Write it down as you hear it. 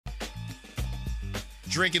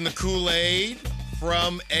Drinking the Kool-Aid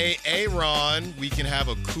from Aaron. We can have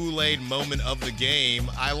a Kool-Aid moment of the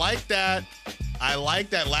game. I like that.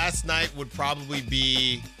 Last night would probably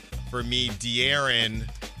be, for me, De'Aaron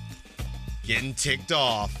getting ticked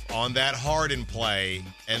off on that Harden play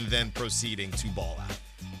and then proceeding to ball out.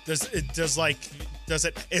 It's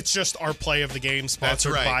just our play of the game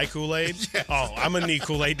sponsored by Kool-Aid? Yes. Oh, I'm going to need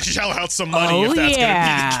Kool-Aid to shell out some money if that's going to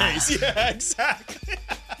be the case. Yeah, exactly.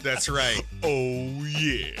 That's right. Oh,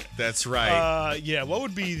 yeah. That's right. What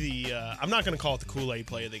would be the I'm not going to call it the Kool-Aid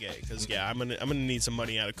play of the game because, I'm gonna need some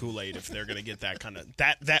money out of Kool-Aid if they're going to get that kind of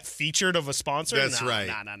that featured of a sponsor. That's right.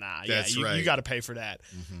 Nah. That's right. You got to pay for that.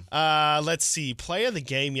 Mm-hmm. Let's see. Play of the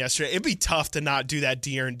game yesterday. It'd be tough to not do that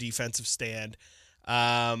De'Aaron defensive stand.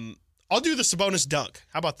 I'll do the Sabonis dunk.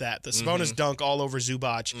 How about that? The Sabonis dunk all over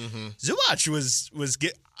Zubac. Zubac was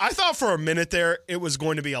I thought for a minute there it was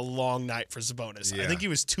going to be a long night for Sabonis. Yeah. I think he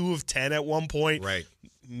was 2 of 10 at one point. Right.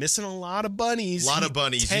 Missing a lot of bunnies.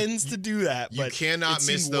 He tends to do that. You but cannot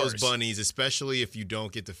miss those worse. bunnies, especially if you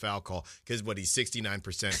don't get the foul call. Because he's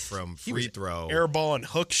 69% from free throw. Airball and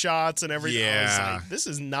hook shots and everything. Yeah. I was like, this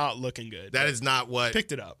is not looking good. That is not what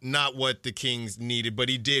picked it up. Not what the Kings needed, but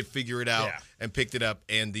he did figure it out and picked it up,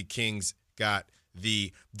 and the Kings got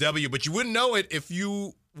the W. But you wouldn't know it if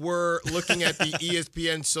you were looking at the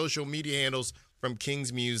ESPN social media handles from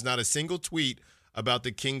Kings Muse. Not a single tweet about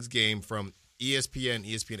the Kings game from ESPN,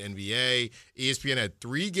 ESPN NBA. ESPN had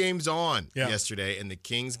 3 games on yesterday, and the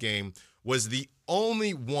Kings game was the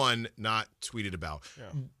only one not tweeted about.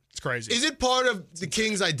 Yeah. It's crazy. Is it part of the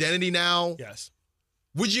Kings' identity now? Yes.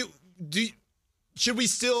 Should we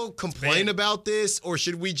still complain about this, or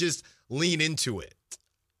should we just lean into it?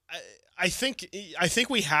 I think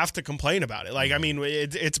we have to complain about it. Like, I mean,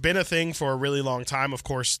 it's been a thing for a really long time. Of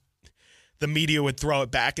course, the media would throw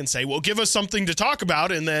it back and say, well, give us something to talk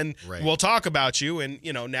about, and then we'll talk about you. And,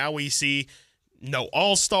 now we see no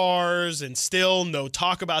All-Stars and still no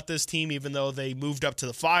talk about this team, even though they moved up to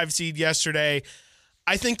the 5 seed yesterday.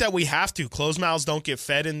 I think that we have to. Closed mouths don't get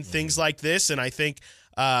fed in things like this, and I think,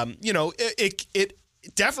 it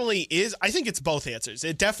definitely is. I think it's both answers.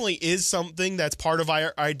 It definitely is something that's part of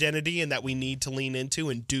our identity and that we need to lean into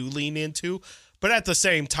and do lean into. But at the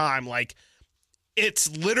same time, like, it's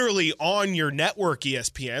literally on your network,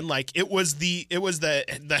 ESPN. Like, it was the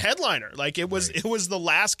headliner. Like, it was the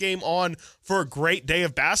last game on for a great day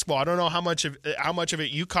of basketball. I don't know how much of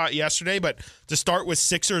it you caught yesterday, but to start with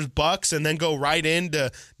Sixers Bucks and then go right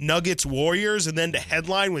into Nuggets Warriors and then to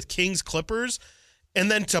headline with Kings Clippers. And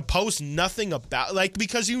then to post nothing about, like,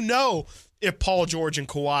 because if Paul George and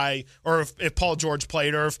Kawhi, or if Paul George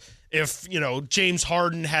played, or if James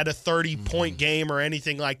Harden had a 30-point game or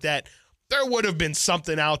anything like that, there would have been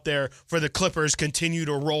something out there for the Clippers continue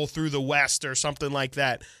to roll through the West or something like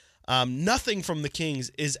that. Nothing from the Kings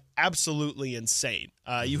is absolutely insane.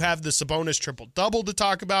 You have the Sabonis triple-double to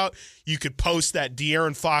talk about. You could post that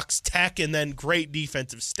De'Aaron Fox tech and then great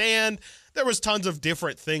defensive stand. There was tons of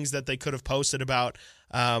different things that they could have posted about.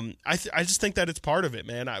 I just think that it's part of it,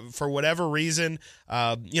 man. For whatever reason,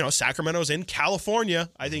 Sacramento's in California.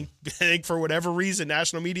 I think for whatever reason,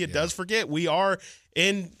 national media does forget we are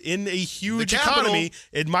in a huge economy.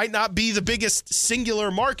 It might not be the biggest singular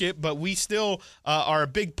market, but we still are a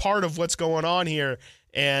big part of what's going on here.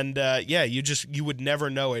 And you would never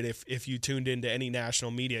know it if you tuned into any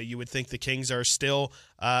national media. You would think the Kings are still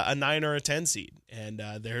a 9 or a 10 seed, and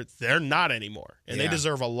they're not anymore. And they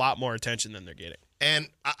deserve a lot more attention than they're getting. And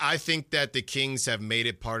I think that the Kings have made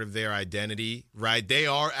it part of their identity, right? They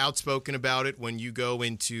are outspoken about it. When you go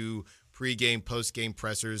into pregame, postgame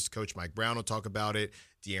pressers, Coach Mike Brown will talk about it.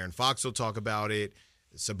 De'Aaron Fox will talk about it.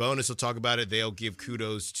 Sabonis will talk about it. They'll give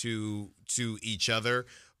kudos to each other.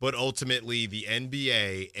 But ultimately, the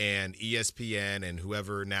NBA and ESPN and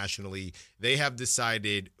whoever nationally, they have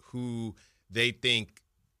decided who they think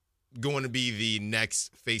going to be the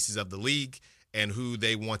next faces of the league and who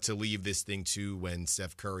they want to leave this thing to when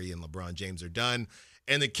Steph Curry and LeBron James are done.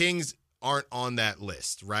 And the Kings aren't on that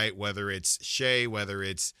list, right? Whether it's Shea, whether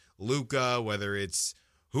it's Luka, whether it's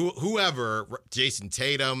whoever, Jason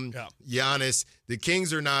Tatum, Giannis, the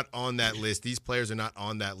Kings are not on that list. These players are not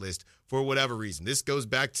on that list for whatever reason. This goes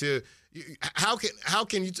back to how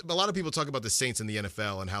can you? A lot of people talk about the Saints in the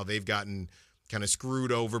NFL and how they've gotten kind of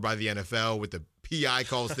screwed over by the NFL with the PI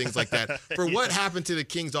calls, things like that. For what happened to the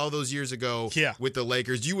Kings all those years ago with the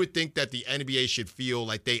Lakers, you would think that the NBA should feel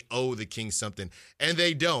like they owe the Kings something, and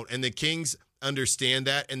they don't. And the Kings understand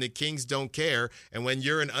that, and the Kings don't care. And when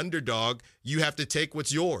you're an underdog, you have to take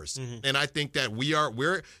what's yours. And I think that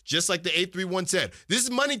we're just like the 831 said, this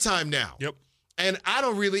is money time now. Yep. And I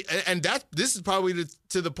don't really, and this is probably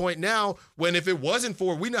to the point now when if it wasn't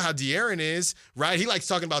for, we know how De'Aaron is, right? He likes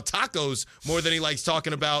talking about tacos more than he likes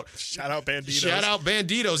talking about. Shout out Banditos. Shout out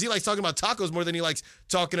Banditos. He likes talking about tacos more than he likes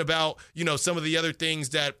talking about, some of the other things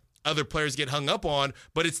that other players get hung up on,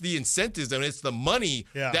 but it's the incentives and it's the money.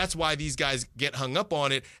 Yeah. That's why these guys get hung up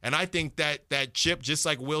on it. And I think that chip, just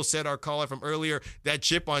like Will said, our caller from earlier, that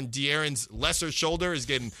chip on De'Aaron's lesser shoulder is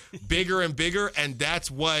getting bigger and bigger, and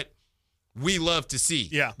that's what we love to see.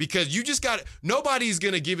 Yeah. Because you just nobody's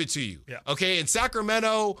going to give it to you. Yeah. Okay. And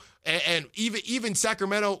Sacramento and even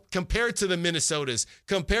Sacramento compared to the Minnesotas,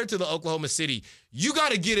 compared to the Oklahoma City, you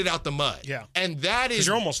got to get it out the mud. Yeah. And that is.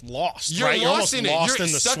 You're almost lost. You're right? lost in it. Lost You're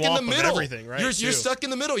in the stuck in swamp the middle. Of everything, right? You're stuck in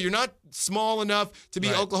the middle. You're not small enough to be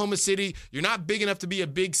Right. Oklahoma City. You're not big enough to be a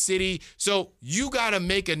big city. So you got to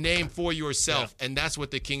make a name for yourself. Yeah. And that's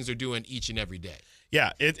what the Kings are doing each and every day.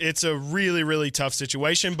 Yeah. It's a really, really tough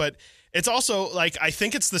situation, but it's also I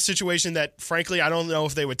think it's the situation that, frankly, I don't know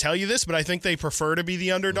if they would tell you this, but I think they prefer to be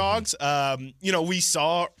the underdogs. Mm-hmm. We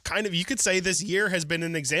saw you could say this year has been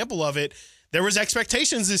an example of it. There was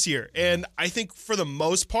expectations this year. And I think for the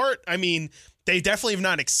most part, they definitely have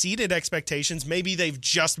not exceeded expectations. Maybe they've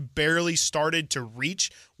just barely started to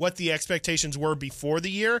reach what the expectations were before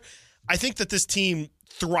the year. I think that this team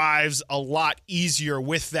thrives a lot easier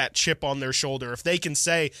with that chip on their shoulder. If they can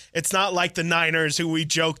say it's not like the Niners, who we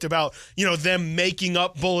joked about, them making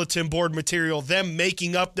up bulletin board material, them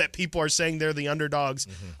making up that people are saying they're the underdogs.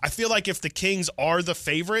 Mm-hmm. I feel like if the Kings are the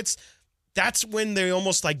favorites, that's when they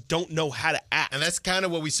almost don't know how to act. And that's kind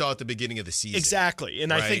of what we saw at the beginning of the season. Exactly. And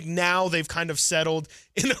right? I think now they've kind of settled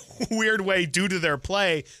in a weird way due to their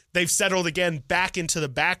play. They've settled again back into the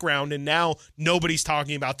background, and now nobody's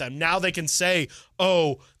talking about them. Now they can say,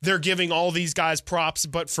 oh, they're giving all these guys props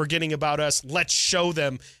but forgetting about us. Let's show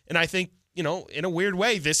them. And I think, in a weird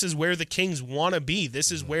way, this is where the Kings want to be.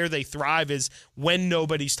 This is where they thrive, is when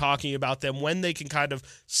nobody's talking about them, when they can kind of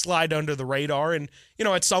slide under the radar. And,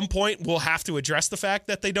 at some point we'll have to address the fact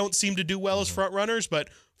that they don't seem to do well as front runners. But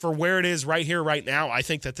for where it is right here, right now, I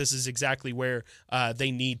think that this is exactly where they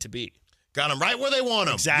need to be. Got them right where they want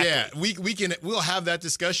them. Exactly. Yeah, we'll have that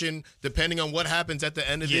discussion depending on what happens at the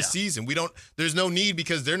end of this season. There's no need,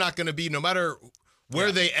 because they're not going to be, no matter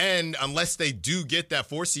where they end, unless they do get that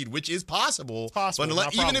 4 seed, which is possible. It's possible.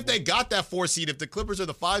 But even if they got that 4 seed, if the Clippers are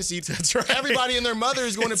the 5 seed, that's right. Everybody and their mother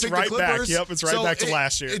is going to pick right the Clippers. Back. Yep, it's right back to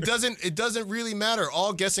last year. It doesn't really matter.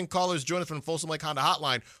 All guessing callers join us from Folsom Lake Honda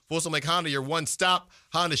Hotline. Folsom Lake Honda, your one-stop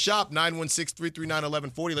Honda shop,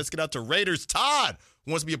 916-339-1140. Let's get out to Raiders. Todd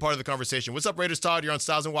wants to be a part of the conversation. What's up, Raiders? Todd, you're on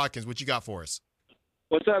Stiles and Watkins. What you got for us?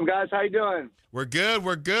 What's up, guys? How you doing? We're good.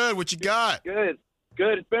 What you got? Good.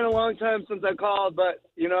 It's been a long time since I called, but,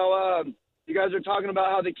 you guys are talking about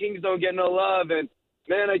how the Kings don't get no love, and,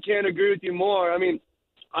 man, I can't agree with you more.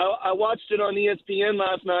 I watched it on ESPN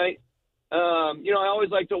last night. I always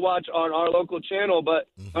like to watch on our local channel, but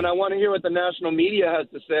when I want to hear what the national media has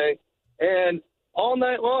to say, and all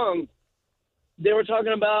night long they were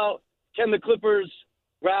talking about, can the Clippers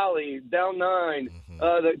rally down 9,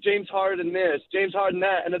 the James Harden this, James Harden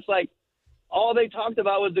that, and it's like, all they talked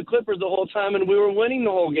about was the Clippers the whole time, and we were winning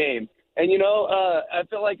the whole game. And, I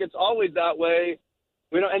feel like it's always that way.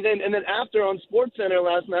 And then after on SportsCenter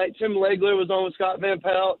last night, Tim Legler was on with Scott Van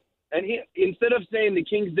Pelt, and he, instead of saying the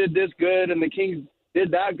Kings did this good and the Kings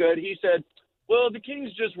did that good, he said, well, the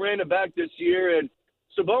Kings just ran it back this year, and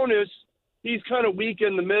Sabonis, he's kind of weak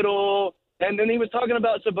in the middle. And then he was talking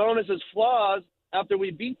about Sabonis' flaws after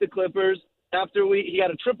we beat the Clippers, he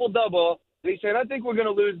had a triple-double, and he said, I think we're going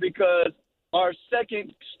to lose because our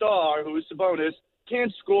second star, who is Sabonis,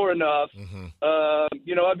 can't score enough.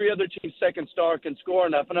 Every other team's second star can score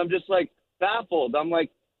enough. And I'm just, baffled. I'm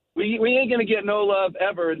like, we ain't going to get no love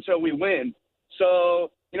ever until we win.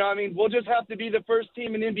 So, we'll just have to be the first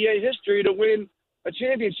team in NBA history to win a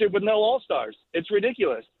championship with no All-Stars. It's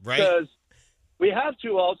ridiculous. Right. Because we have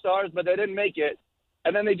 2 All-Stars, but they didn't make it.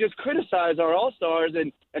 And then they just criticize our All-Stars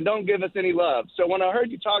and don't give us any love. So when I heard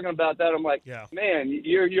you talking about that, I'm like, man,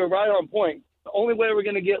 you're right on point. The only way we're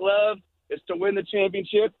going to get love is to win the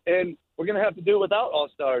championship, and we're going to have to do it without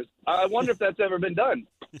All-Stars. I wonder if that's ever been done.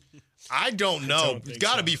 I don't know. It's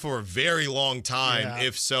got to be for a very long time,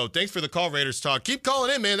 if so. Thanks for the call, Raiders Talk. Keep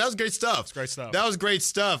calling in, man. That was great stuff. It's great stuff. That was great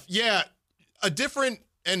stuff. Yeah,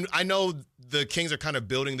 and I know the Kings are kind of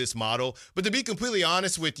building this model, but to be completely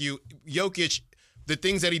honest with you, Jokic, the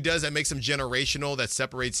things that he does that makes him generational, that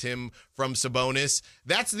separates him from Sabonis,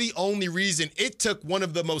 that's the only reason it took one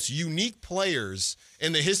of the most unique players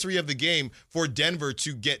in the history of the game for Denver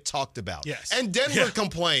to get talked about. Yes. And Denver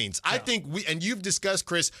complains. I think and you've discussed,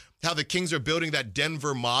 Chris, how the Kings are building that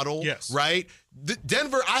Denver model, yes. right?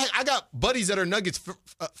 Denver, I got buddies that are Nuggets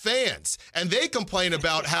fans, and they complain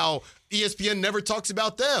about how ESPN never talks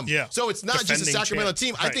about them. Yeah. So it's not Defending just a Sacramento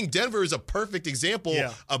team. Right. I think Denver is a perfect example.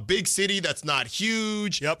 Yeah. A big city that's not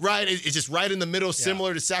huge, Yep. right? It's just right in the middle,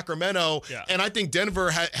 similar to Sacramento. Yeah. And I think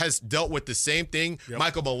Denver has dealt with the same thing. Yep.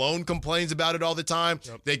 Michael Malone complains about it all the time.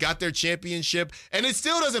 Yep. They got their championship, and it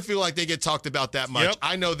still doesn't feel like they get talked about that much. Yep.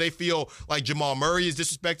 I know they feel like Jamal Murray is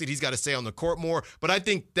disrespected. He's got to stay on the court more. But I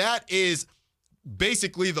think that is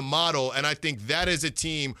basically the model, and I think that is a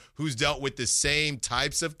team who's dealt with the same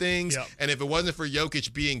types of things. Yep. And if it wasn't for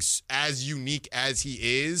Jokic being as unique as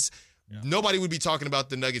he is, nobody would be talking about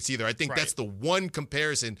the Nuggets either. I think that's the one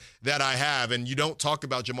comparison that I have, and you don't talk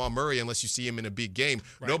about Jamal Murray unless you see him in a big game.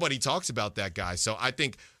 Right. Nobody talks about that guy. So I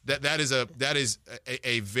think that is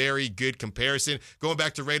a very good comparison. Going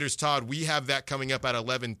back to Raiders, Todd, we have that coming up at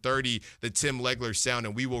 11:30, the Tim Legler sound,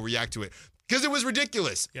 and we will react to it. Because it was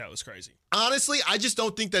ridiculous. Yeah, it was crazy. Honestly, I just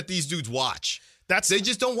don't think that these dudes watch. They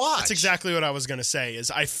just don't watch. That's exactly what I was going to say,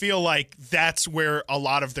 is I feel like that's where a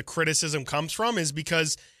lot of the criticism comes from, is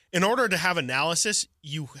because in order to have analysis,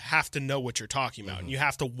 you have to know what you're talking about. And you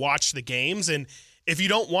have to watch the games. And if you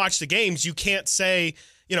don't watch the games, you can't say,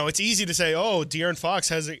 it's easy to say, oh, De'Aaron Fox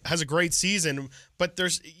has a great season, but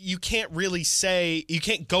you can't really say, you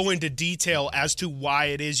can't go into detail as to why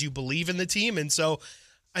it is you believe in the team. And so,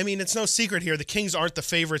 I mean, it's no secret here. The Kings aren't the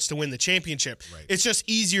favorites to win the championship. Right. It's just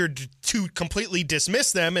easier to completely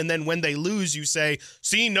dismiss them. And then when they lose, you say,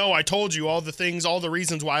 see, no, I told you all the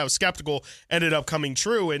reasons why I was skeptical ended up coming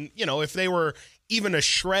true. And, if they were even a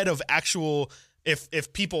shred of actual,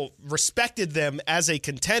 if people respected them as a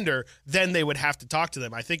contender, then they would have to talk to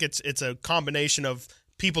them. I think it's a combination of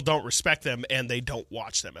people don't respect them and they don't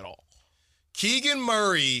watch them at all. Keegan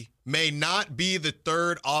Murray may not be the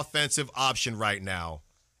third offensive option right now,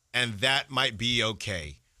 and that might be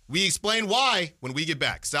okay. We explain why when we get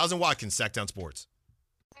back. Stiles and Watkins, Sacktown Sports.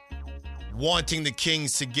 Wanting the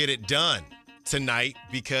Kings to get it done tonight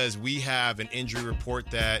because we have an injury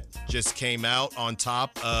report that just came out, on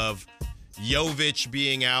top of Jovic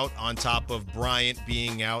being out, on top of Bryant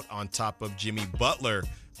being out, on top of Jimmy Butler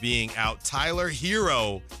being out. Tyler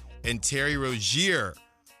Hero and Terry Rozier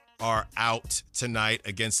are out tonight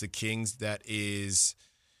against the Kings. That is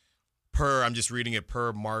I'm just reading it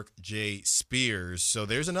per Mark J. Spears. So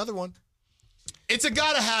there's another one. It's a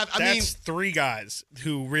gotta have. That's three guys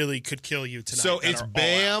who really could kill you tonight. So it's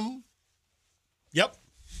Bam. Yep.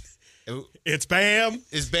 It's Bam.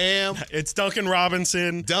 It's Bam. It's Duncan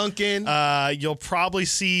Robinson. Duncan. You'll probably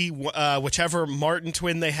see whichever Martin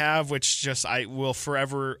twin they have, which I will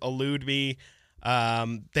forever elude me.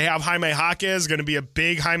 They have Jaime Jaquez, going to be a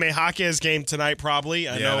big Jaime Jaquez game tonight, probably.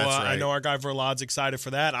 I know. That's right. I know our guy Verlad's excited for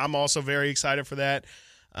that. I'm also very excited for that.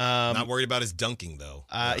 Not worried about his dunking though.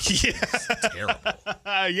 Yeah, terrible.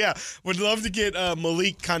 Yeah, would love to get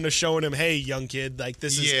Malik kind of showing him, hey, young kid, like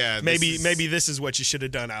this is maybe this is what you should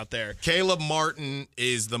have done out there. Caleb Martin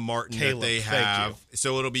is the Martin that they have,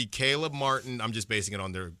 so it'll be Caleb Martin. I'm just basing it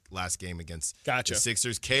on their last game against the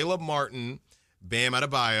Sixers. Caleb Martin, Bam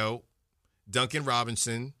Adebayo, Duncan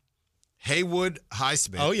Robinson, Haywood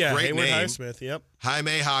Highsmith. Oh, yeah. Great Haywood name. Highsmith, yep.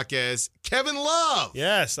 Jaime Jaquez, Kevin Love.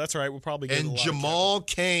 Yes, that's right. We'll probably get and Jamal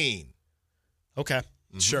Cain. Okay,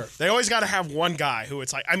 sure. They always got to have one guy who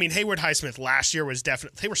it's like, I mean, Haywood Highsmith last year was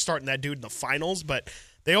definitely, they were starting that dude in the finals, but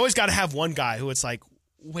they always got to have one guy who it's like,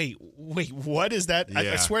 wait, what is that?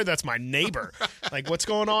 Yeah. I swear that's my neighbor. Like, what's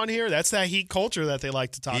going on here? That's that Heat culture that they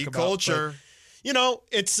like to talk about. Heat culture. But,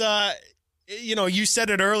 it's, you said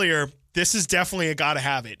it earlier. This is definitely a gotta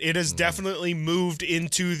have it. It has definitely moved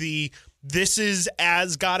into this is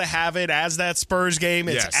as gotta have it as that Spurs game.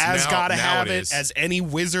 It's as gotta have it as any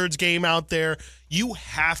Wizards game out there. You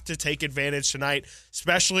have to take advantage tonight,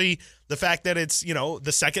 especially the fact that it's,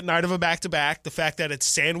 the second night of a back-to-back, the fact that it's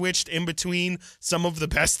sandwiched in between some of the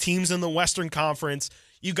best teams in the Western Conference.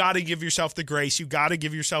 You got to give yourself the grace. You got to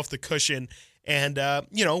give yourself the cushion. And,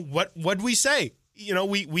 what'd we say?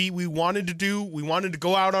 We wanted to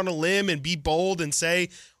go out on a limb and be bold and say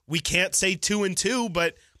we can't say 2-2,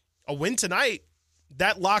 but a win tonight,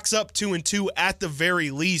 that locks up 2-2 at the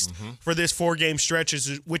very least for this 4-game stretch,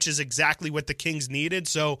 which is exactly what the Kings needed.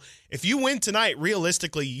 So if you win tonight,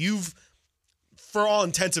 realistically, you've, for all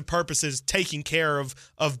intents and purposes, taken care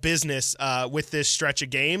of business with this stretch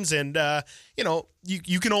of games. And,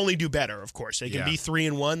 you can only do better, of course. They can be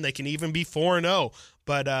 3-1. They can even be 4-0.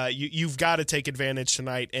 But you've got to take advantage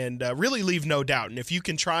tonight and really leave no doubt. And if you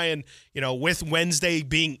can try and, with Wednesday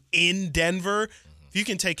being in Denver, if you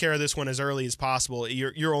can take care of this one as early as possible,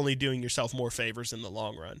 you're only doing yourself more favors in the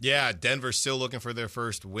long run. Yeah, Denver's still looking for their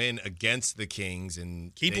first win against the Kings,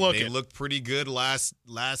 and keep looking. They looked pretty good last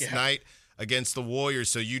night against the Warriors,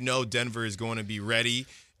 so Denver is going to be ready.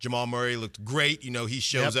 Jamal Murray looked great. He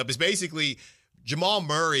shows up. It's basically Jamal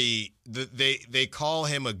Murray, they call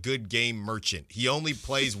him a good game merchant. He only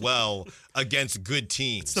plays well against good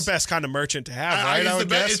teams. It's the best kind of merchant to have,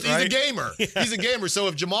 right? He's a gamer. Yeah. He's a gamer. So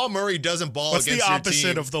if Jamal Murray doesn't ball against your team. What's the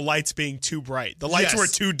opposite of the lights being too bright? The lights were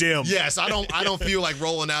too dim. Yes, I don't feel like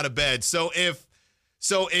rolling out of bed. So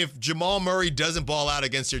if Jamal Murray doesn't ball out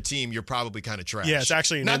against your team, you're probably kind of trash. Yeah, it's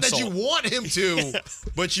actually an insult. Not that you want him to,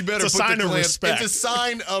 but you better put the sign of respect. It's a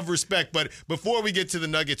sign of respect. But before we get to the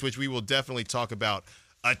Nuggets, which we will definitely talk about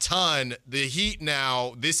a ton, the Heat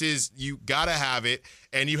now, you got to have it.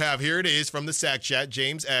 And you have, here it is from the Sack Chat,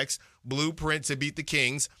 James X, blueprint to beat the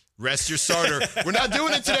Kings. Rest your starter. We're not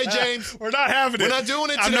doing it today, James. We're not having it. We're not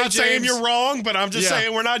doing it today, I'm not James. saying you're wrong, but I'm just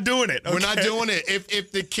saying we're not doing it. Okay? We're not doing it.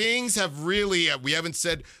 If the Kings have really, we haven't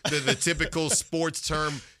said the typical sports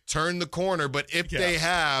term, turn the corner, but if they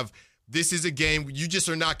have, this is a game, you just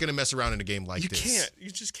are not going to mess around in a game like this.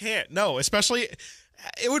 You just can't. No, especially,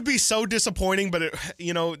 it would be so disappointing, but,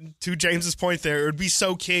 to James's point there, it would be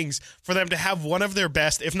so Kings for them to have one of their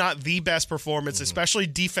best, if not the best performance, especially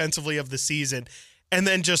defensively of the season, and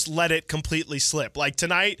then just let it completely slip. Like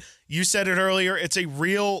tonight, you said it earlier, it's a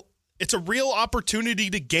real opportunity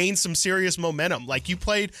to gain some serious momentum. Like you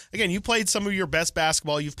played some of your best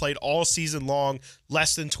basketball you've played all season long,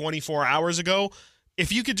 less than 24 hours ago.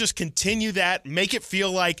 If you could just continue that, make it feel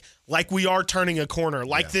like we are turning a corner,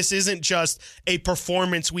 this isn't just a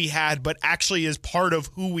performance we had, but actually is part of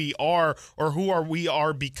who we are or we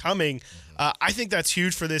are becoming. I think that's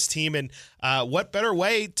huge for this team, and what better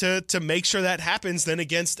way to make sure that happens than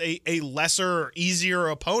against a lesser or easier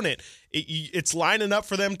opponent? It's lining up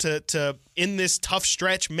for them to in this tough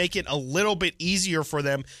stretch, make it a little bit easier for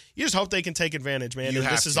them. You just hope they can take advantage, man. And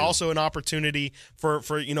this is also an opportunity for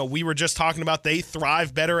we were just talking about they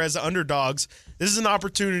thrive better as underdogs. This is an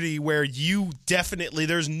opportunity where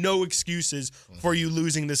there's no excuses for you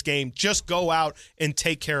losing this game. Just go out and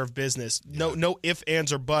take care of business. No ifs,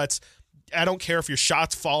 ands, or buts. I don't care if your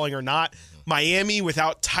shot's falling or not. Miami,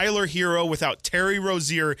 without Tyler Hero, without Terry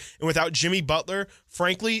Rozier, and without Jimmy Butler,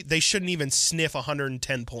 frankly, they shouldn't even sniff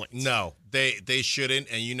 110 points. No, they shouldn't.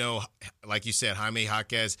 And, like you said, Jaime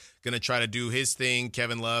Jaquez going to try to do his thing.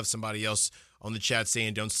 Kevin Love, somebody else on the chat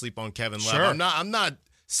saying don't sleep on Kevin Love. Sure. I'm not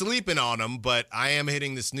sleeping on him, but I am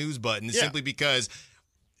hitting the snooze button simply because –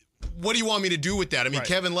 what do you want me to do with that? I mean,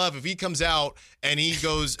 Kevin Love, if he comes out and he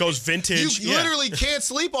goes vintage, you literally can't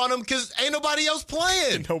sleep on him because ain't nobody else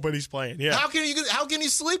playing. Nobody's playing. Yeah. How can you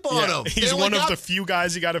sleep on him? He's one of the few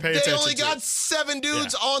guys you got to pay attention to. They only got 7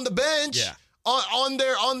 dudes on the bench. Yeah. On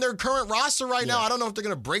their current roster right now. I don't know if they're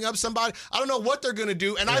going to bring up somebody. I don't know what they're going to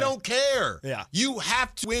do, and I don't care. Yeah. You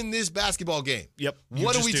have to win this basketball game. Yep.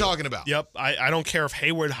 What are we talking about? Yep. I don't care if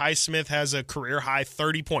Hayward Highsmith has a career-high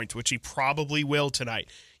 30 points, which he probably will tonight.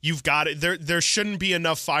 You've got it. There shouldn't be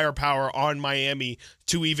enough firepower on Miami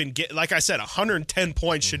to even get, like I said, 110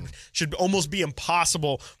 points should almost be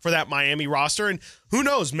impossible for that Miami roster. And who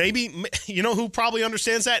knows? Maybe, who probably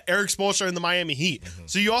understands that? Eric Spoelstra in the Miami Heat.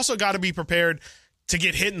 So you also got to be prepared to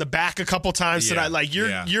get hit in the back a couple times tonight. Like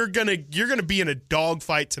you're gonna be in a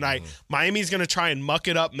dogfight tonight. Miami's gonna try and muck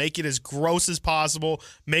it up, make it as gross as possible.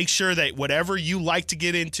 Make sure that whatever you like to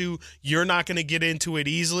get into, you're not gonna get into it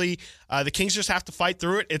easily. The Kings just have to fight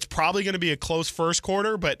through it. It's probably gonna be a close first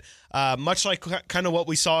quarter, but much like kind of what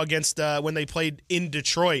we saw against when they played in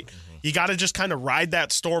Detroit, you got to just kind of ride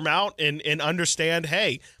that storm out and understand,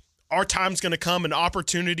 hey, our time's going to come, an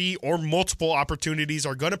opportunity or multiple opportunities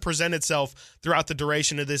are going to present itself throughout the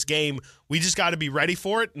duration of this game. We just got to be ready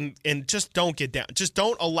for it and just don't get down. Just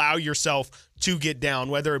don't allow yourself to get down,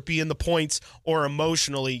 whether it be in the points or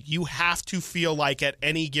emotionally. You have to feel like at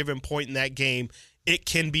any given point in that game, it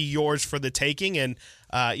can be yours for the taking. And,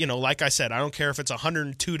 like I said, I don't care if it's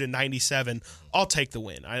 102-97. I'll take the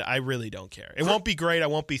win. I really don't care. It won't be great. I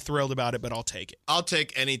won't be thrilled about it, but I'll take it. I'll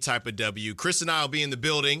take any type of W. Chris and I will be in the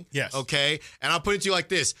building. Yes. Okay? And I'll put it to you like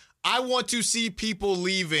this. I want to see people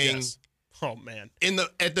leaving Oh, man.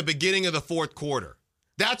 at the beginning of the fourth quarter.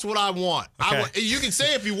 That's what I want. Okay. You can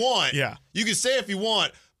say if you want. Yeah. You can say if you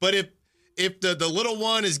want. But if the little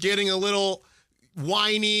one is getting a little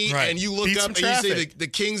whiny and you look up and you say the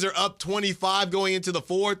Kings are up 25 going into the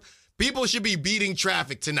fourth, people should be beating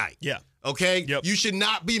traffic tonight. Yeah. Okay? Yep. You should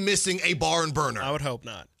not be missing a barn burner. I would hope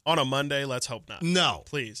not. On a Monday, let's hope not. No.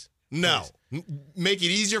 Please. No. Please. Make it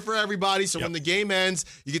easier for everybody. So when the game ends,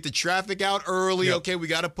 you get the traffic out early. Yep. Okay, we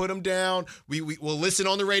got to put them down. We'll listen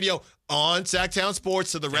on the radio on Sacktown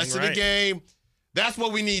Sports to the rest of the game. That's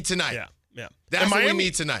what we need tonight. Yeah. That's what we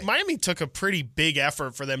need tonight. Miami took a pretty big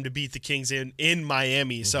effort for them to beat the Kings in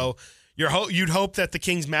Miami. Mm-hmm. So you'd hope that the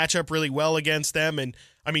Kings match up really well against them. And,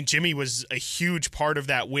 I mean, Jimmy was a huge part of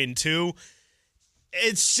that win, too.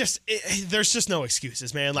 It's just there's just no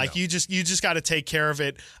excuses, man. Like you just got to take care of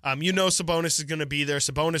it. Sabonis is going to be there.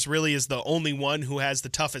 Sabonis really is the only one who has the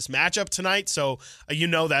toughest matchup tonight, so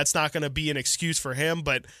that's not going to be an excuse for him.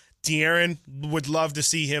 But De'Aaron would love to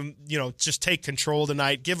see him, just take control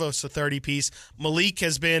tonight, give us a 30-piece. Malik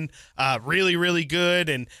has been really, really good,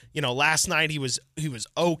 and last night he was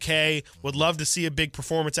okay. Would love to see a big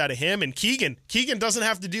performance out of him. And Keegan doesn't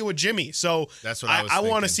have to deal with Jimmy, so that's what I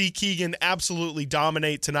want to see Keegan absolutely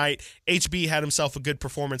dominate tonight. HB had himself a good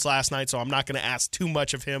performance last night, so I'm not going to ask too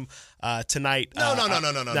much of him tonight. No.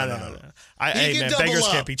 Beggars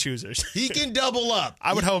can't be choosers. He can double up.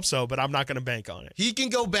 I would hope so, but I'm not going to bank on it. He can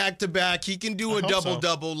go back-to-back. He can do a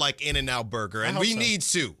double-double like In-N-Out Burger, and he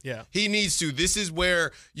needs to. Yeah. He needs to. This is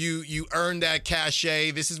where you earn that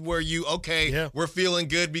cachet. This is where we're feeling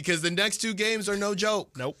good because the next two games are no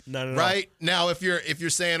joke. Nope. No. Right? Now, if you're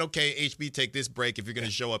saying, okay, HB, take this break if you're going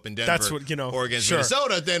to show up in Denver or against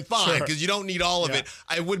Minnesota, then fine, because you don't need all of it.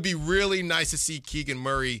 It would be really nice to see Keegan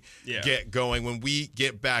Murray get going. When we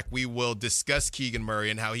get back, we will discuss Keegan Murray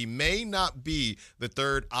and how he may not be the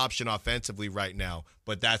third option offensively right now,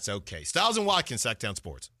 but that's okay. Stiles and Watkins, Sacktown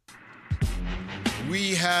Sports.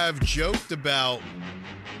 We have joked about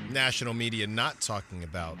national media not talking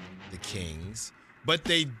about the Kings, but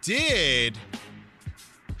they did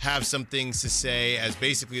have some things to say as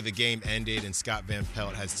basically the game ended and Scott Van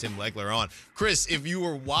Pelt has Tim Legler on. Chris, if you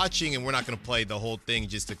were watching, and we're not going to play the whole thing,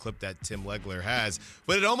 just the clip that Tim Legler has,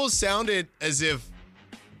 but it almost sounded as if,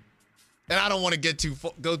 and I don't want to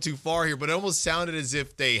go too far here, but it almost sounded as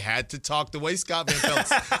if they had to talk. The way Scott Van Pelt,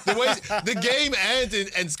 the game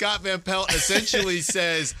ends and Scott Van Pelt essentially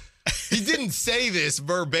says, he didn't say this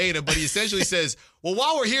verbatim, but he essentially says, well,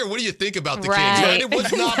 while we're here, what do you think about the Kings? Right? It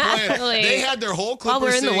was not planned. They had their whole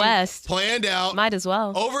Clippers thing in the West, planned out. Might as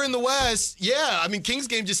well. Over in the West, yeah. I mean, Kings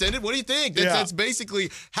game just ended. What do you think? That's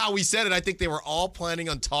basically how we said it. I think they were all planning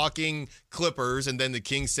on talking Clippers, and then the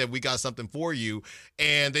Kings said, we got something for you.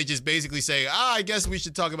 And they just basically say, I guess we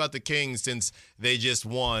should talk about the Kings since they just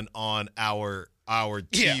won on our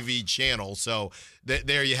TV channel. So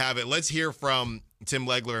there you have it. Let's hear from Tim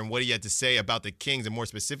Legler and what he had to say about the Kings, and more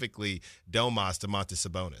specifically, Domas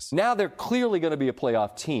Sabonis. Now they're clearly going to be a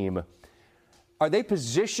playoff team. Are they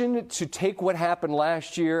positioned to take what happened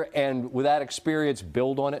last year and, with that experience,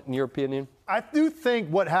 build on it, in your opinion? I do think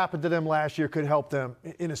what happened to them last year could help them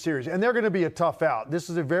in a series. And they're going to be a tough out. This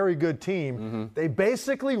is a very good team. Mm-hmm. They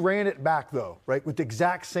basically ran it back, though, right, with the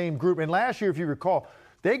exact same group. And last year, if you recall,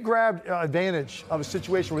 they grabbed advantage of a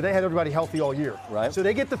situation where they had everybody healthy all year. Right. So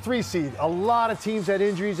they get the 3 seed. A lot of teams had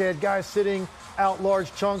injuries. They had guys sitting out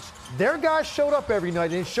large chunks. Their guys showed up every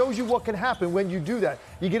night, and it shows you what can happen when you do that.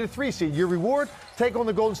 You get a 3 seed. Your reward, take on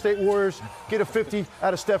the Golden State Warriors, get a 50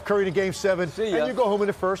 out of Steph Curry in Game 7, and you go home in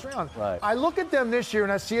the first round. Right. I look at them this year,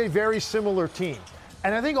 and I see a very similar team.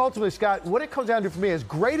 And I think ultimately, Scott, what it comes down to for me, as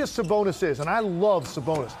great as Sabonis is, and I love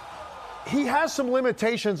Sabonis, he has some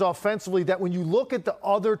limitations offensively that when you look at the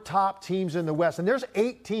other top teams in the West, and there's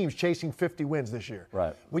 8 teams chasing 50 wins this year.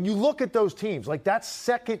 Right. When you look at those teams, like that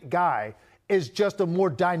second guy is just a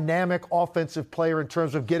more dynamic offensive player in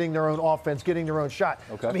terms of getting their own offense, getting their own shot.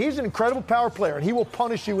 Okay. I mean, he's an incredible power player, and he will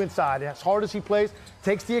punish you inside. And as hard as he plays,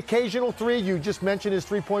 takes the occasional 3. You just mentioned his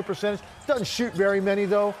 3-point percentage. Doesn't shoot very many,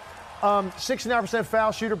 though. 69%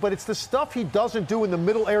 foul shooter, but it's the stuff he doesn't do in the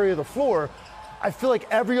middle area of the floor. I feel like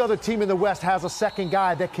every other team in the West has a second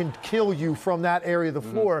guy that can kill you from that area of the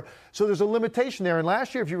floor. So there's a limitation there. And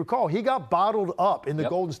last year, if you recall, he got bottled up in the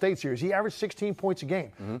Golden State series. He averaged 16 points a game.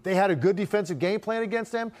 They had a good defensive game plan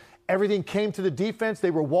against them. Everything came to the defense. They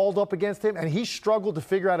were walled up against him, and he struggled to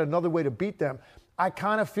figure out another way to beat them. I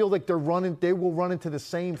kind of feel like they will run into the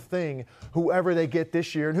same thing whoever they get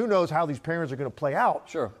this year. And who knows how these pairings are going to play out.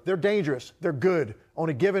 Sure. They're dangerous. They're good. On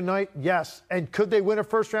a given night, yes. And could they win a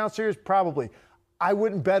first-round series? Probably. I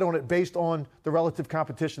wouldn't bet on it based on the relative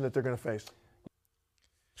competition that they're going to face.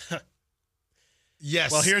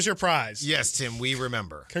 Yes. Well, here's your prize. Yes, Tim, we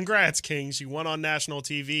remember. Congrats, Kings. You won on national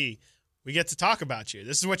TV. We get to talk about you.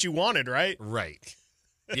 This is what you wanted, right? Right.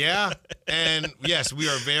 Yeah. And yes, we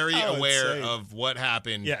are very aware insane. of what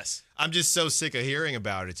happened. Yes. I'm just so sick of hearing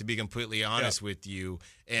about it, to be completely honest with you.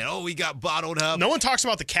 And, we got bottled up. No one talks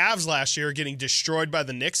about the Cavs last year getting destroyed by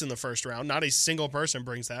the Knicks in the first round. Not a single person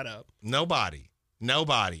brings that up. Nobody.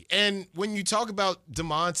 And when you talk about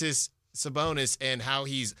Domantas Sabonis and how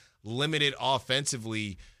he's limited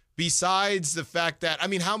offensively, besides the fact that,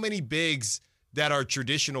 how many bigs that are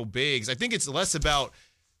traditional bigs, I think it's less about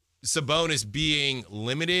Sabonis being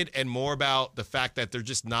limited and more about the fact that there's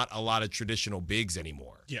just not a lot of traditional bigs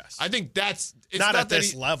anymore. Yes. I think it's not at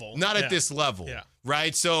this level. Not at this level. Yeah.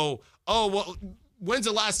 Right? So, when's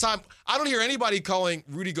the last time? I don't hear anybody calling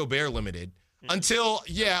Rudy Gobert limited until,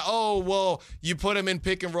 you put him in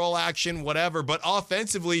pick and roll action, whatever. But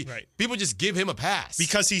offensively, people just give him a pass.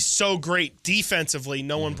 Because he's so great defensively,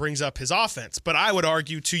 no one brings up his offense. But I would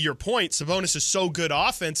argue, to your point, Sabonis is so good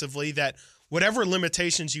offensively that whatever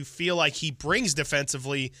limitations you feel like he brings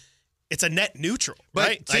defensively, it's a net neutral. But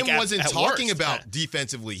right? Tim wasn't talking worst. about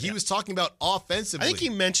defensively. He was talking about offensively. I think he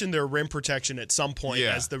mentioned their rim protection at some point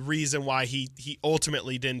as the reason why he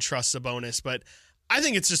ultimately didn't trust Sabonis. But I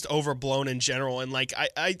think it's just overblown in general. And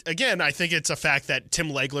I think it's a fact that Tim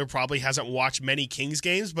Legler probably hasn't watched many Kings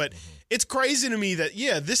games. But it's crazy to me that,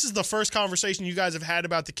 this is the first conversation you guys have had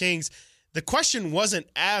about the Kings. The question wasn't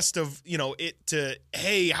asked of,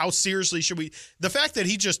 hey, how seriously should we? The fact that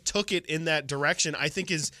he just took it in that direction, I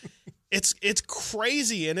think it's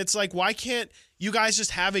crazy. And it's like, why can't you guys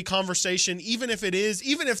just have a conversation, even if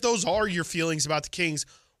those are your feelings about the Kings,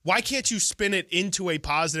 why can't you spin it into a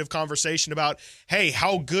positive conversation about, hey,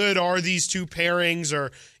 how good are these two pairings? Or,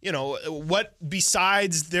 what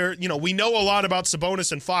besides their, we know a lot about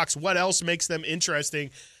Sabonis and Fox. What else makes them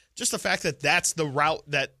interesting? Just the fact that that's the route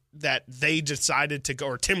that they decided to go,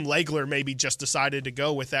 or Tim Legler maybe just decided to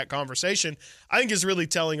go with that conversation, I think is really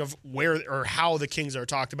telling of where or how the Kings are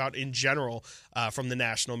talked about in general from the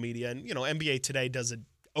national media. And, NBA Today does an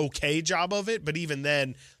okay job of it, but even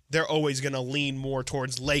then, they're always going to lean more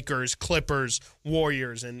towards Lakers, Clippers,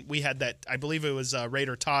 Warriors. And we had that, I believe it was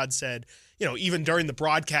Raider Todd said, even during the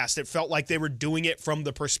broadcast, it felt like they were doing it from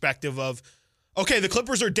the perspective of, okay, the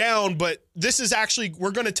Clippers are down, but this is actually,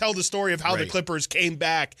 we're going to tell the story of how the Clippers came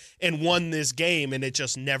back and won this game, and it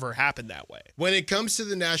just never happened that way. When it comes to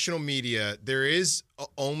the national media, there is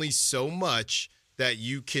only so much that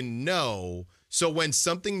you can know. So when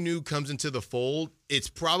something new comes into the fold, it's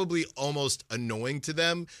probably almost annoying to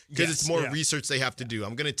them because it's more research they have to do.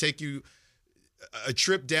 I'm going to take you a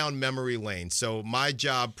trip down memory lane. So my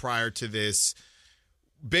job prior to this,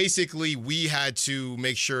 basically, we had to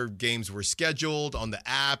make sure games were scheduled on the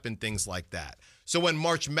app and things like that. So when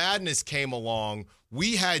March Madness came along,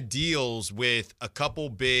 we had deals with a couple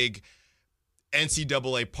big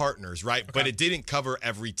NCAA partners, right? Okay. But it didn't cover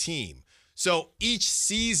every team. So each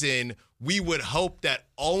season, we would hope that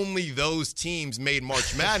only those teams made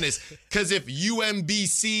March Madness, because if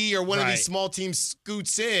UMBC or one of these small teams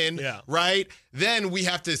scoots in, right, then we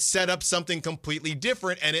have to set up something completely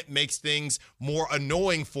different, and it makes things more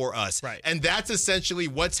annoying for us. Right. And that's essentially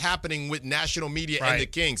what's happening with national media and the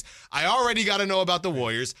Kings. I already got to know about the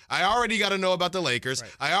Warriors. I already got to know about the Lakers.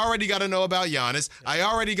 I already got to know about Giannis. I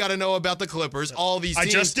already got to know about the Clippers, all these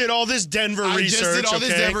teams. I just did all this Denver research. I just did all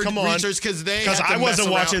this Denver research because I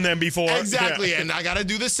wasn't watching them before. Exactly, and I got to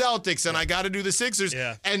do the Celtics, and I got to do the Sixers,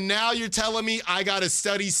 and now you're telling me I got to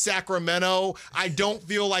study Sacramento. I don't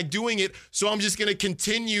feel like doing it, so I'm just going to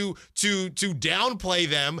continue to downplay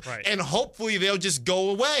them, and hopefully they'll just go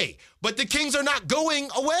away. But the Kings are not going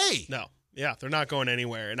away. No, they're not going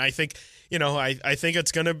anywhere, and I think I think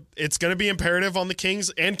it's gonna be imperative on the Kings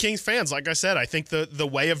and Kings fans. Like I said, I think the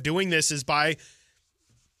way of doing this is by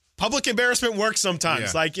public embarrassment works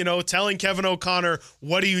sometimes. Like, telling Kevin O'Connor,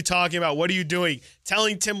 what are you talking about? What are you doing?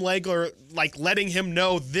 Telling Tim Legler, letting him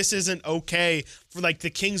know this isn't okay. For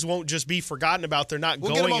the Kings won't just be forgotten about. They're not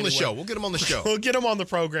going anywhere. We'll get him on the show. We'll get him on the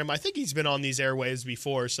program. I think he's been on these airwaves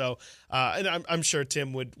before. So, and I'm sure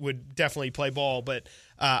Tim would definitely play ball. But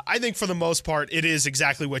I think for the most part, it is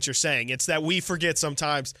exactly what you're saying. It's that we forget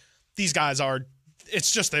sometimes these guys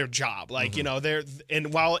it's just their job.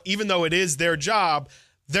 Even though it is their job,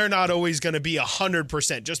 they're not always going to be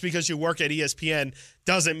 100%. Just because you work at ESPN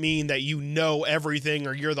doesn't mean that you know everything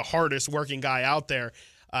or you're the hardest working guy out there.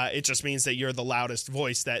 It just means that you're the loudest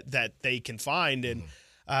voice that they can find. And,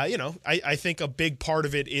 I think a big part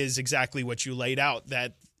of it is exactly what you laid out,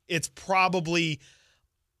 that it's probably,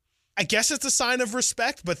 I guess it's a sign of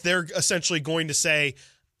respect, but they're essentially going to say,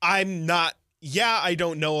 I'm not yeah, I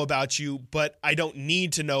don't know about you, but I don't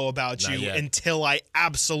need to know about Not you yet. until I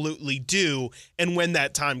absolutely do. And when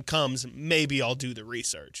that time comes, maybe I'll do the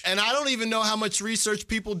research. And I don't even know how much research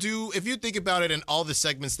people do. If you think about it in all the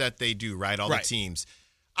segments that they do, right? All the teams.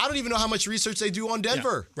 I don't even know how much research they do on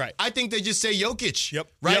Denver. Yeah, right. I think they just say Jokic. Yep.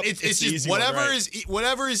 Right. Yep. It's just easy whatever one, right?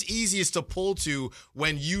 whatever is easiest to pull to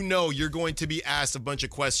when you know you're going to be asked a bunch of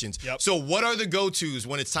questions. Yep. So what are the go-tos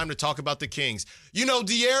when it's time to talk about the Kings? You know,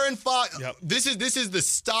 De'Aaron Fox. Yep. This is the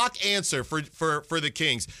stock answer for the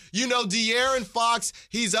Kings. You know, De'Aaron Fox,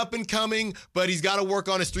 he's up and coming, but he's got to work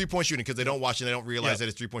on his three-point shooting because they don't watch and they don't realize that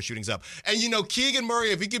his three-point shooting's up. And you know, Keegan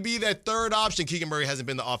Murray, if he could be that third option, Keegan Murray hasn't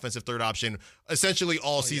been the offensive third option essentially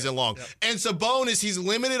all season long. Yep. And Sabonis, he's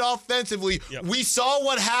limited offensively. Yep. We saw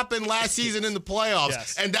what happened last season in the playoffs,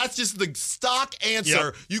 Yes. and that's just the stock answer.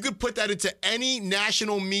 Yep. You could put that into any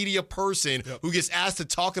national media person who gets asked to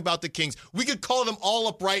talk about the Kings. We could call them all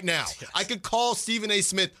up right now. Yes. I could call Stephen A.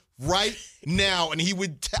 Smith right now, and he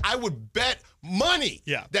would. I would bet money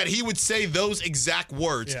that he would say those exact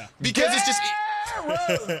words because it's just.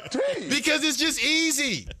 Because it's just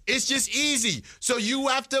easy. It's just easy. So you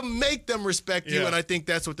have to make them respect you, and I think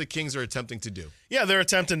that's what the Kings are attempting to do. Yeah, they're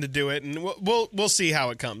attempting to do it, and we'll see how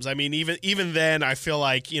it comes. I mean, even then, I feel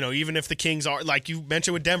like, you know, even if the Kings are, like you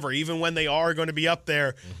mentioned with Denver, even when they are going to be up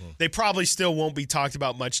there, they probably still won't be talked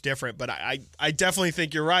about much different. But I definitely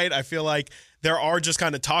think you're right. I feel like there are just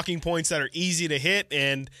kind of talking points that are easy to hit,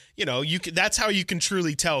 and you know, that's how you can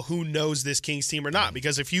truly tell who knows this Kings team or not.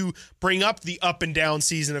 Because if you bring up the up and down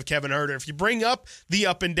season of Kevin Huerter, if you bring up the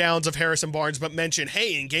up and downs of Harrison Barnes, but mention,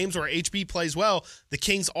 hey, in games where HB plays well, the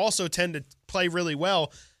Kings also tend to play really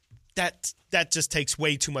well, that just takes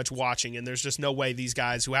way too much watching, and there's just no way these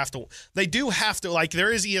guys who have to, like,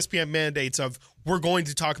 there is ESPN mandates of, we're going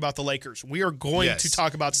to talk about the Lakers. We are going to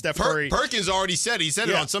talk about Steph Curry. Perkins already said it. He said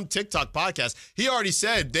it on some TikTok podcast. He already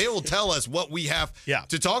said they will tell us what we have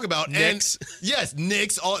to talk about. Knicks. And yes,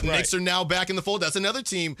 Knicks. Knicks are now back in the fold. That's another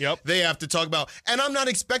team they have to talk about. And I'm not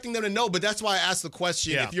expecting them to know, but that's why I asked the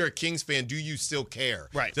question, if you're a Kings fan, do you still care?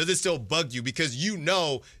 Right. Does it still bug you? Because you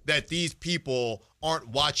know that these people aren't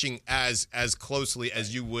watching as closely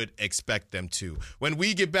as you would expect them to. When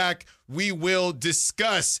we get back, we will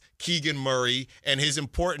discuss Keegan Murray and his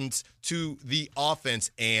importance to the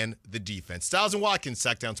offense and the defense. Stiles and Watkins,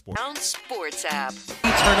 Sacktown Sports. Down Sports app.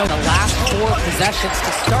 Turnover the last 4 possessions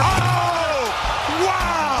to start. Oh,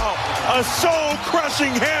 wow! A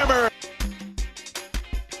soul-crushing hammer.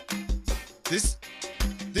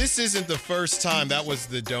 This isn't the first time. That was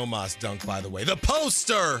the Domas dunk, by the way. The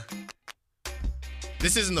poster!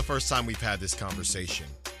 This isn't the first time we've had this conversation.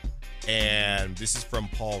 And this is from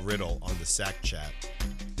Paul Riddle on the Sack Chat.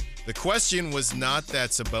 The question was not that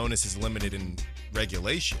Sabonis is limited in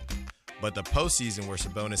regulation, but the postseason where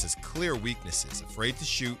Sabonis has clear weaknesses, afraid to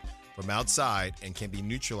shoot from outside, and can be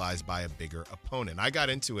neutralized by a bigger opponent. I got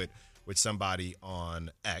into it with somebody on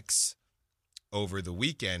X over the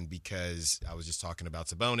weekend because I was just talking about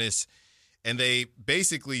Sabonis. And they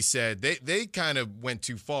basically said they kind of went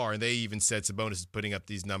too far, and they even said Sabonis is putting up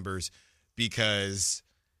these numbers because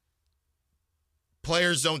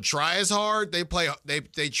players don't try as hard.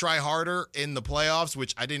 They try harder in the playoffs,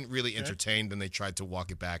 which I didn't really entertain. Then they tried to walk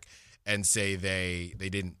it back and say they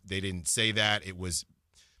didn't say that. It was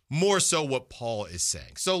more so what Paul is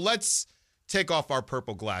saying. So let's take off our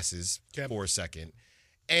purple glasses for a second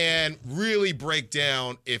and really break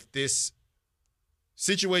down if this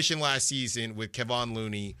situation last season with Kevon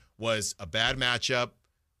Looney was a bad matchup,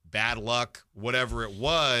 bad luck, whatever it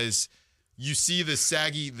was. You see the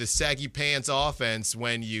saggy pants offense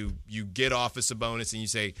when you get off of Sabonis and you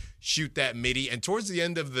say, shoot that midi. And towards the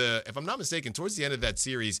end of if I'm not mistaken, towards the end of that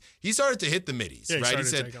series, he started to hit the middies, right?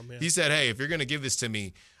 He said, hey, if you're going to give this to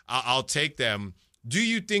me, I'll take them. Do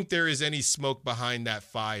you think there is any smoke behind that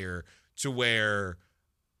fire to where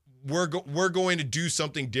we're going to do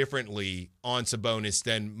something differently on Sabonis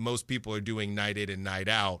than most people are doing night in and night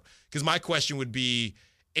out? Because my question would be,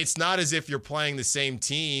 it's not as if you're playing the same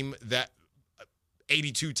team that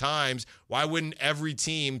 82 times. Why wouldn't every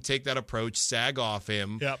team take that approach, sag off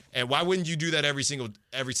him? Yep. And why wouldn't you do that every single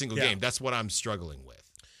game? That's what I'm struggling with.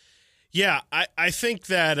 Yeah, I think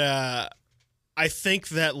that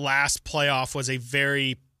last playoff was a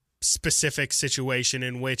very specific situation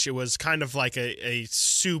in which it was kind of like a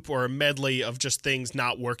soup or a medley of just things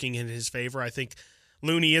not working in his favor. I think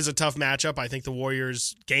Looney is a tough matchup. I think the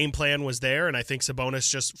Warriors' game plan was there, and I think Sabonis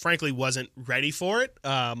just frankly wasn't ready for it.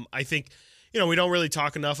 I think, we don't really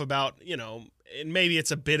talk enough about, and maybe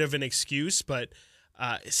it's a bit of an excuse, but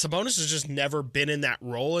Sabonis has just never been in that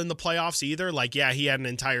role in the playoffs either. Like, yeah, he had an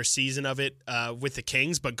entire season of it with the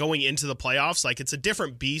Kings, but going into the playoffs, like, it's a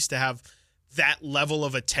different beast to have that level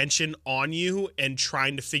of attention on you and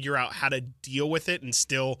trying to figure out how to deal with it and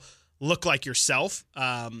still look like yourself.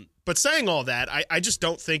 But saying all that, I just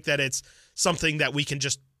don't think that it's something that we can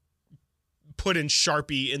just put in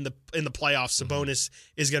Sharpie in the playoffs. Sabonis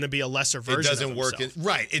is going to be a lesser version. It doesn't of work.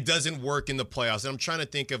 himself. It doesn't work in the playoffs. And I'm trying to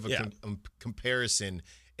think of a comparison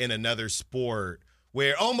in another sport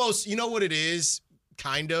where almost, you know what it is?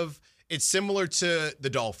 Kind of. It's similar to the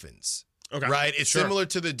Dolphins. Okay. Right? It's similar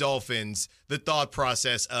to the Dolphins, the thought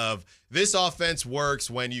process of this offense works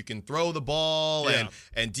when you can throw the ball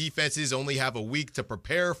and defenses only have a week to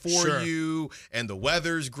prepare for you and the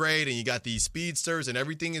weather's great and you got these speedsters and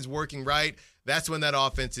everything is working right. That's when that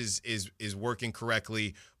offense is working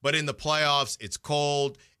correctly. But in the playoffs, it's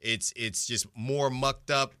cold. It's just more mucked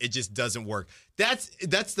up. It just doesn't work. That's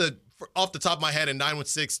the off the top of my head in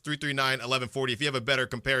 916-339-1140. If you have a better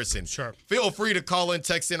comparison, feel free to call in,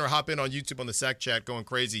 text in, or hop in on YouTube on the Sack Chat going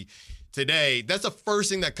crazy today. That's the first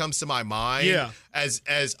thing that comes to my mind as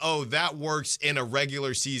that works in a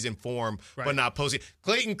regular season form, but not posting.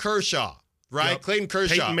 Clayton Kershaw, right? Yep. Clayton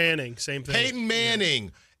Kershaw. Peyton Manning, same thing. Peyton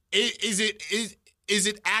Manning. Yeah. Is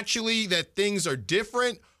it actually that things are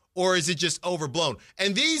different, or is it just overblown?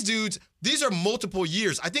 And these dudes, these are multiple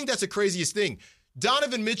years. I think that's the craziest thing.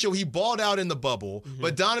 Donovan Mitchell, he balled out in the bubble,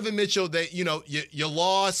 but Donovan Mitchell, you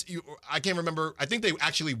lost. I can't remember. I think they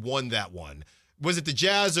actually won that one. Was it the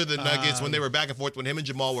Jazz or the Nuggets when they were back and forth when him and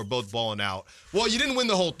Jamal were both balling out? Well, you didn't win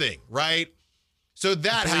the whole thing, right? So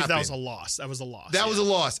that happened. That was a loss. That was a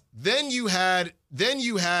loss. Then you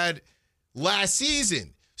had last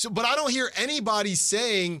season. So, but I don't hear anybody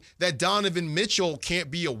saying that Donovan Mitchell can't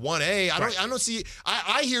be a 1A. I don't see.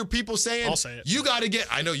 I hear people saying, I'll say it. You got to get.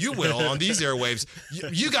 I know you will on these airwaves.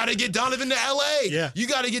 You got to get Donovan to LA. Yeah. You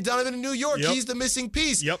got to get Donovan to New York. Yep. He's the missing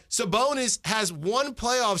piece. Yep. Sabonis has one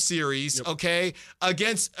playoff series,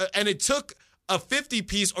 against, and it took a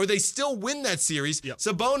 50-piece, or they still win that series. Yep.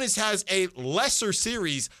 Sabonis has a lesser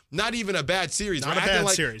series, not even a bad series. Not a bad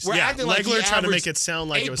series. We're acting like he trying to make it sound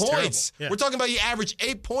like it was points. terrible. Yeah. We're talking about he averaged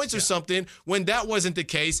 8 points or something when that wasn't the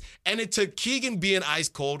case, and it took Keegan being ice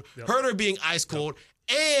cold, Herter being ice cold,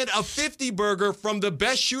 and a 50-burger from the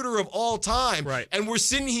best shooter of all time. Right. And we're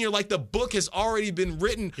sitting here like the book has already been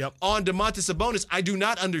written on Domantas Sabonis. I do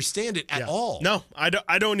not understand it at all. No, I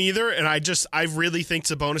don't either. And I really think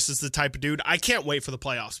Sabonis is the type of dude. I can't wait for the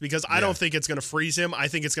playoffs because I don't think it's going to freeze him. I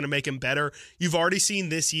think it's going to make him better. You've already seen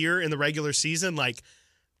this year in the regular season,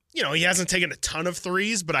 he hasn't taken a ton of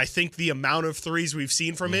threes, but I think the amount of threes we've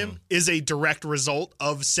seen from him is a direct result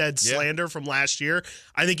of said slander from last year.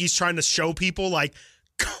 I think he's trying to show people,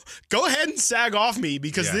 go ahead and sag off me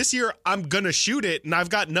because this year I'm going to shoot it, and I've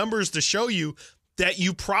got numbers to show you that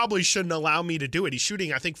you probably shouldn't allow me to do it. He's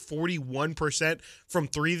shooting, I think, 41% from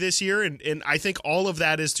three this year, and I think all of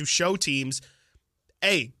that is to show teams,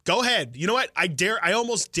 hey, go ahead. You know what? I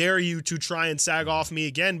almost dare you to try and sag off me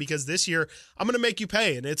again because this year I'm going to make you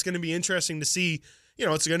pay, and it's going to be interesting to see.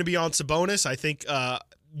 It's going to be on Sabonis. I think,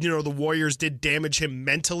 the Warriors did damage him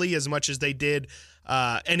mentally as much as they did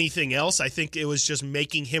anything else. I think it was just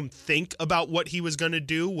making him think about what he was going to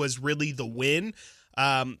do was really the win.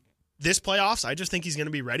 This playoffs, I just think he's going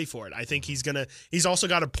to be ready for it. I think he's also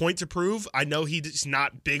got a point to prove. I know he's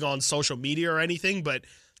not big on social media or anything, but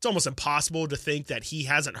it's almost impossible to think that he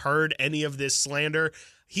hasn't heard any of this slander.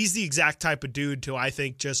 He's the exact type of dude to, I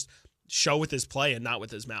think, just show with his play and not with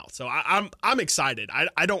his mouth. So I'm excited.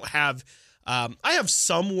 I don't have I have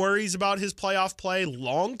some worries about his playoff play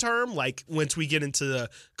long term, like once we get into the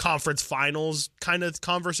conference finals kind of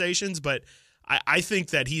conversations. But I think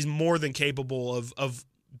that he's more than capable of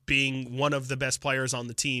being one of the best players on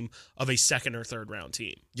the team of a second or third round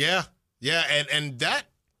team. Yeah, and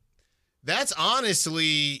that's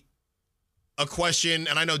honestly a question.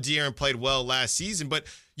 And I know De'Aaron played well last season, but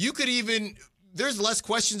you could even. There's less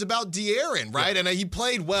questions about De'Aaron, right? Yeah. And he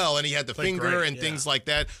played well, and he had the finger and things like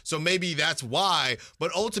that. So maybe that's why.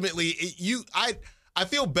 But ultimately, I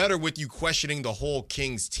feel better with you questioning the whole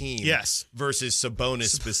Kings team versus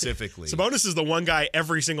Sabonis specifically. Sabonis is the one guy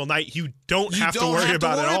every single night you don't have to worry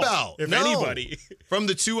about at all. If anybody. From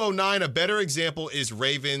the 209, a better example is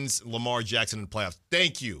Ravens Lamar Jackson in the playoffs.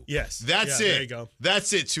 Thank you. Yes. That's it. There you go.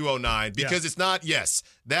 That's it, 209. Because it's not,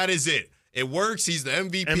 that is it. It works. He's the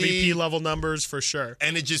MVP. MVP level numbers for sure.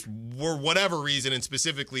 And it just, for whatever reason, and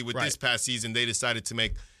specifically with this past season, they decided to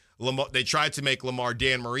make Lamar. They tried to make Lamar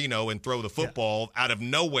Dan Marino and throw the football out of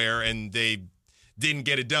nowhere, and they didn't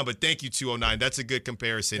get it done. But thank you, 209. That's a good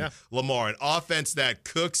comparison. Yeah. Lamar, an offense that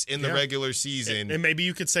cooks in the regular season. And maybe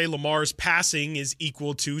you could say Lamar's passing is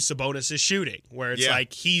equal to Sabonis' shooting, where it's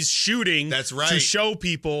like he's shooting to show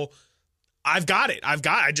people, I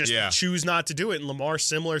just choose not to do it. And Lamar,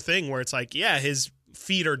 similar thing, where it's like, his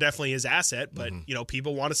feet are definitely his asset, but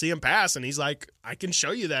people want to see him pass, and he's like, I can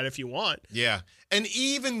show you that if you want. Yeah. And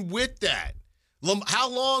even with that, how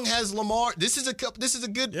long has Lamar? This is a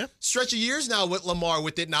good stretch of years now with Lamar,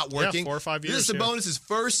 with it not working. 4 or 5 years. This is Sabonis'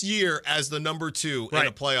 first year as the number 2 in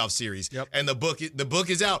a playoff series, and the book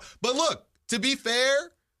is out. But look, to be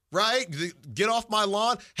fair, right? Get off my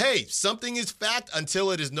lawn. Hey, something is fact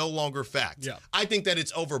until it is no longer fact. Yeah. I think that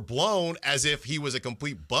it's overblown as if he was a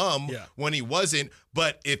complete bum when he wasn't.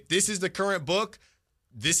 But if this is the current book,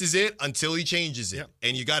 this is it until he changes it. Yeah.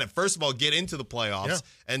 And you got to, first of all, get into the playoffs.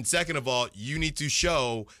 Yeah. And second of all, you need to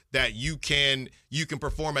show that you can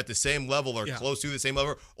perform at the same level or close to the same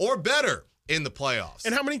level or better in the playoffs.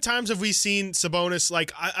 And how many times have we seen Sabonis?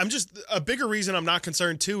 Like, I'm just, a bigger reason I'm not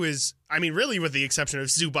concerned too is, I mean, really with the exception of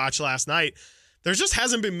Zubac last night, there just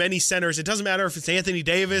hasn't been many centers. It doesn't matter if it's Anthony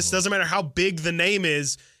Davis. Doesn't matter how big the name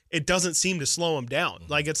is. It doesn't seem to slow him down.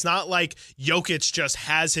 Like, it's not like Jokic just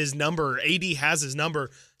has his number. AD has his number.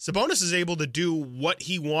 Sabonis is able to do what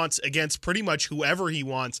he wants against pretty much whoever he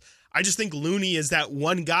wants. I just think Looney is that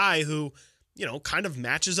one guy who, kind of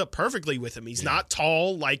matches up perfectly with him. He's not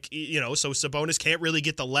tall, so Sabonis can't really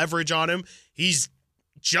get the leverage on him. He's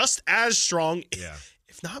just as strong,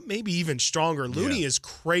 if not maybe even stronger. Looney is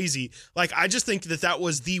crazy. Like, I just think that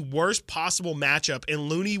was the worst possible matchup, and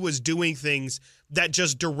Looney was doing things that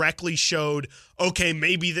just directly showed, okay,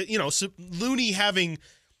 maybe that, Looney having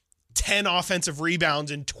 10 offensive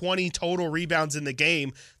rebounds and 20 total rebounds in the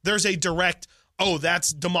game, there's a direct,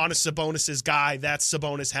 that's Domantas Sabonis' guy. That's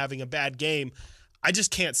Sabonis having a bad game. I just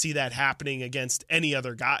can't see that happening against any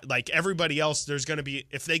other guy. Like, everybody else, there's going to be,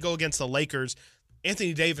 if they go against the Lakers,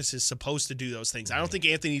 Anthony Davis is supposed to do those things. I don't think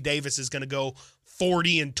Anthony Davis is going to go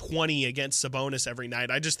 40 and 20 against Sabonis every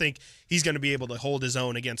night. I just think he's going to be able to hold his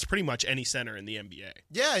own against pretty much any center in the NBA.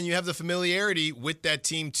 Yeah, and you have the familiarity with that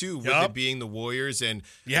team too, with it being the Warriors and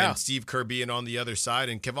Steve Kerr being on the other side.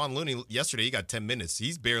 And Kevon Looney, yesterday, he got 10 minutes.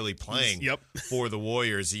 He's barely playing for the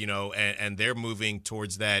Warriors, and they're moving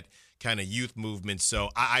towards that kind of youth movement. So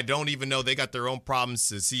I don't even know. They got their own problems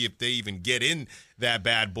to see if they even get in that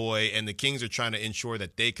bad boy, and the Kings are trying to ensure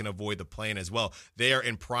that they can avoid the play-in as well. They are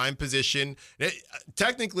in prime position.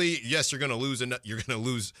 Technically, yes, you're going to lose. You're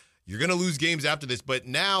going to lose games after this. But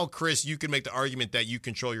now, Chris, you can make the argument that you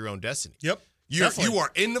control your own destiny. Yep. You are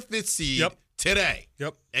in the 5th seed today.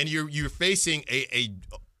 Yep. And you're facing a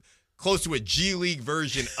close to a G League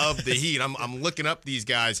version of the Heat. I'm looking up these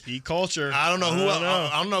guys. Heat culture. I don't know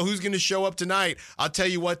I don't know who's going to show up tonight. I'll tell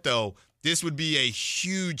you what, though, this would be a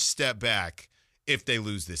huge step back if they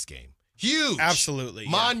lose this game. Huge. Absolutely.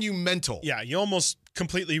 Monumental. Yeah, you almost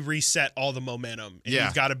completely reset all the momentum. And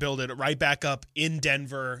you've got to build it right back up in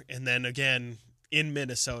Denver and then again in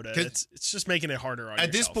Minnesota. It's just making it harder on yourself.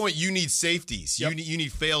 At this point, you need safeties. Yep. You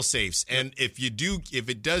need fail safes. And if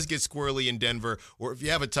it does get squirrely in Denver, or if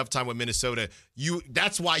you have a tough time with Minnesota,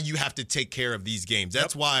 that's why you have to take care of these games.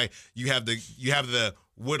 That's why you have the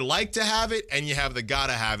would like to have it and you have the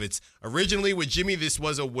gotta have it. Originally with Jimmy, this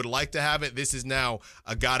was a would like to have it. This is now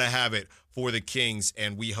a gotta have it for the Kings,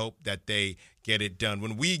 and we hope that they get it done.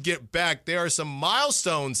 When we get back, there are some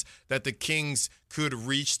milestones that the Kings could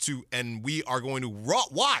reach to, and we are going to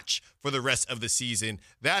watch for the rest of the season.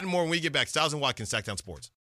 That and more when we get back. Stiles and Watkins, Sacktown Sports.